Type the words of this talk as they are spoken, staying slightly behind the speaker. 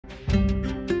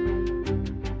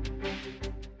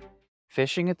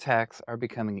Phishing attacks are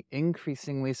becoming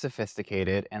increasingly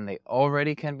sophisticated and they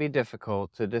already can be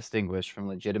difficult to distinguish from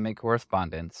legitimate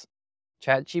correspondence.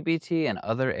 ChatGPT and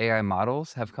other AI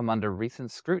models have come under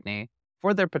recent scrutiny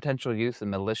for their potential use in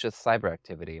malicious cyber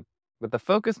activity, with the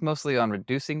focus mostly on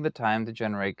reducing the time to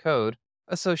generate code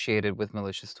associated with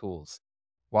malicious tools.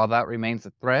 While that remains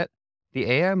a threat, the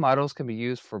AI models can be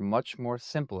used for much more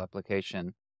simple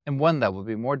application and one that will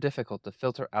be more difficult to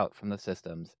filter out from the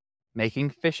systems, making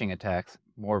phishing attacks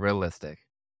more realistic.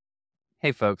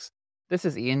 Hey folks, this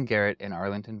is Ian Garrett in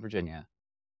Arlington, Virginia.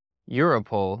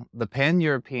 Europol, the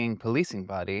pan-European policing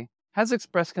body, has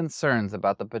expressed concerns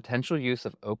about the potential use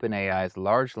of OpenAI's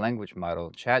large language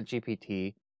model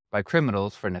ChatGPT by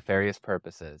criminals for nefarious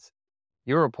purposes.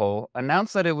 Europol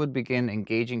announced that it would begin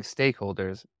engaging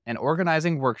stakeholders and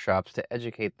organizing workshops to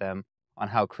educate them on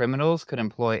how criminals could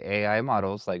employ AI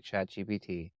models like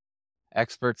ChatGPT.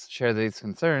 Experts share these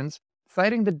concerns,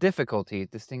 citing the difficulty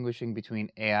distinguishing between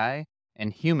AI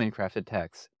and human crafted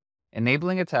text,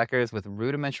 enabling attackers with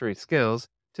rudimentary skills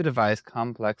to devise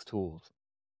complex tools.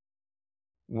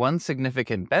 One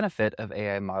significant benefit of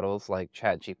AI models like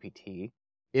ChatGPT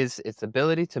is its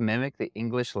ability to mimic the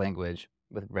English language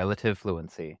with relative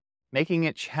fluency, making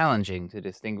it challenging to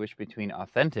distinguish between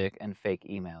authentic and fake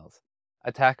emails.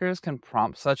 Attackers can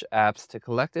prompt such apps to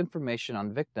collect information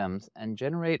on victims and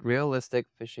generate realistic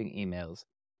phishing emails,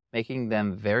 making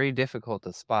them very difficult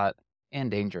to spot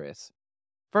and dangerous.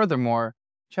 Furthermore,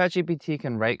 ChatGPT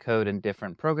can write code in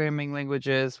different programming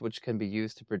languages, which can be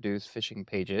used to produce phishing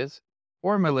pages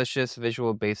or malicious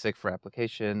Visual Basic for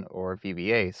Application or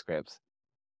VBA scripts.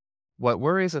 What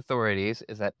worries authorities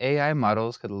is that AI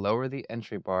models could lower the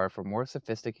entry bar for more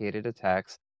sophisticated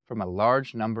attacks from a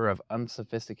large number of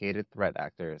unsophisticated threat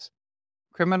actors.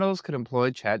 Criminals could employ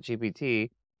ChatGPT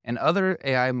and other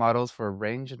AI models for a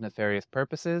range of nefarious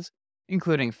purposes,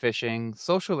 including phishing,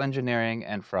 social engineering,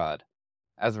 and fraud.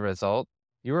 As a result,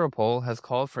 Europol has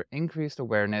called for increased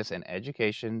awareness and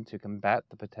education to combat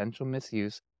the potential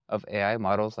misuse of AI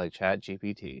models like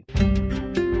ChatGPT.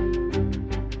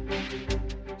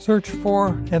 Search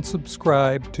for and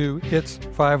subscribe to It's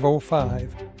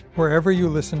 505 wherever you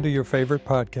listen to your favorite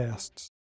podcasts.